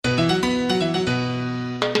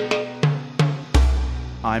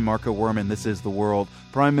I'm Marco Werman. This is The World.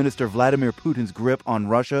 Prime Minister Vladimir Putin's grip on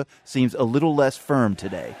Russia seems a little less firm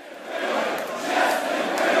today.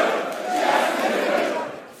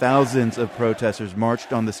 Thousands of protesters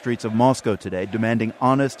marched on the streets of Moscow today, demanding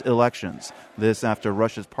honest elections. This after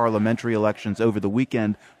Russia's parliamentary elections over the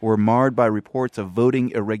weekend were marred by reports of voting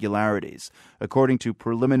irregularities. According to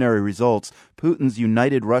preliminary results, Putin's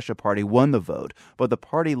United Russia Party won the vote, but the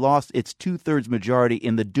party lost its two-thirds majority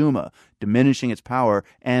in the Duma, diminishing its power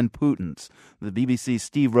and Putin's. The BBC's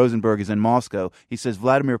Steve Rosenberg is in Moscow. He says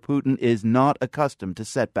Vladimir Putin is not accustomed to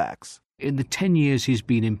setbacks. In the 10 years he's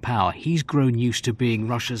been in power, he's grown used to being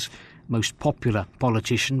Russia's most popular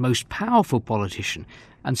politician, most powerful politician.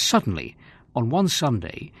 And suddenly, on one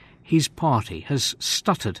Sunday, his party has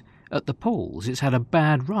stuttered at the polls. It's had a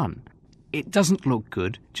bad run. It doesn't look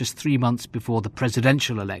good just 3 months before the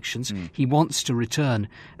presidential elections. He wants to return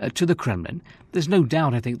to the Kremlin. There's no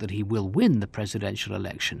doubt, I think, that he will win the presidential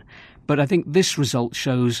election. But I think this result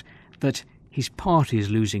shows that his party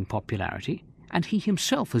is losing popularity. And he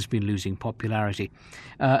himself has been losing popularity.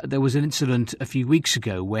 There was an incident a few weeks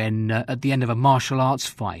ago when, at the end of a martial arts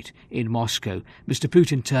fight in Moscow, Mr.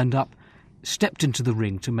 Putin turned up, stepped into the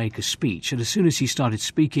ring to make a speech. And as soon as he started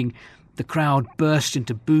speaking, the crowd burst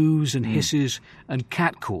into boos and hisses and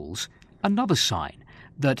catcalls, another sign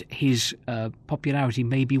that his popularity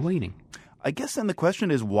may be waning. I guess then the question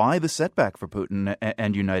is, why the setback for Putin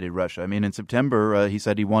and United Russia? I mean, in September, he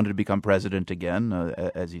said he wanted to become president again.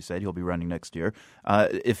 As you said, he'll be running next year,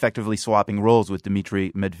 effectively swapping roles with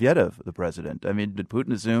Dmitry Medvedev, the president. I mean, did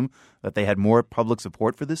Putin assume that they had more public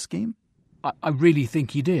support for this scheme? I really think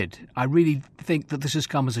he did. I really think that this has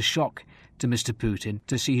come as a shock to Mr. Putin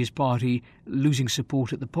to see his party losing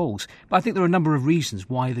support at the polls. But I think there are a number of reasons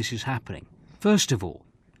why this is happening. First of all,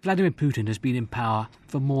 Vladimir Putin has been in power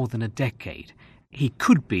for more than a decade. He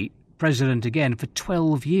could be president again for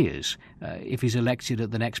 12 years if he's elected at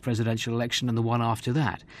the next presidential election and the one after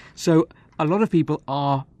that. So a lot of people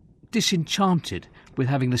are disenchanted with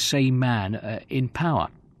having the same man in power.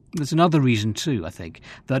 There's another reason too, I think,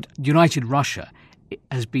 that United Russia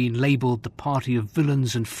has been labelled the party of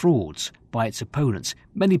villains and frauds by its opponents.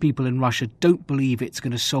 Many people in Russia don't believe it's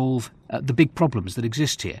going to solve the big problems that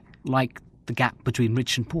exist here, like the gap between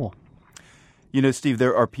rich and poor. You know, Steve,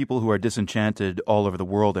 there are people who are disenchanted all over the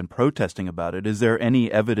world and protesting about it. Is there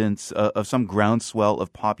any evidence of some groundswell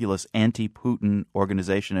of populist anti-Putin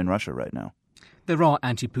organization in Russia right now? There are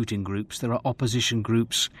anti-Putin groups. There are opposition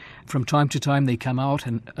groups. From time to time, they come out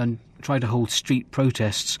and try to hold street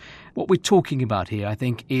protests. What we're talking about here, I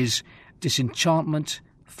think, is disenchantment,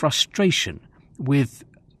 frustration with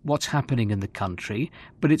what's happening in the country,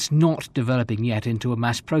 but it's not developing yet into a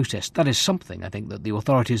mass protest. That is something, I think, that the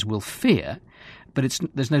authorities will fear, but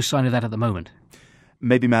there's no sign of that at the moment.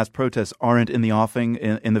 Maybe mass protests aren't in the offing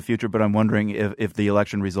in the future, but I'm wondering if the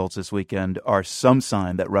election results this weekend are some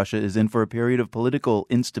sign that Russia is in for a period of political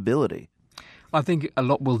instability. I think a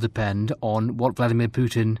lot will depend on what Vladimir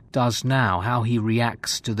Putin does now, how he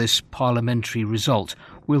reacts to this parliamentary result.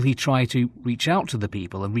 Will he try to reach out to the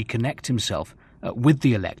people and reconnect himself with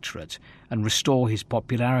the electorate and restore his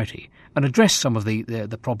popularity and address some of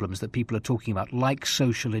the problems that people are talking about, like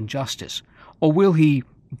social injustice? Or will he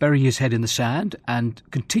bury his head in the sand and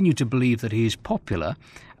continue to believe that he is popular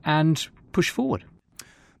and push forward?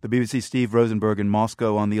 The BBC's Steve Rosenberg in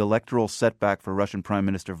Moscow on the electoral setback for Russian Prime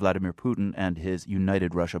Minister Vladimir Putin and his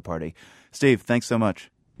United Russia Party. Steve, thanks so much.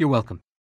 You're welcome.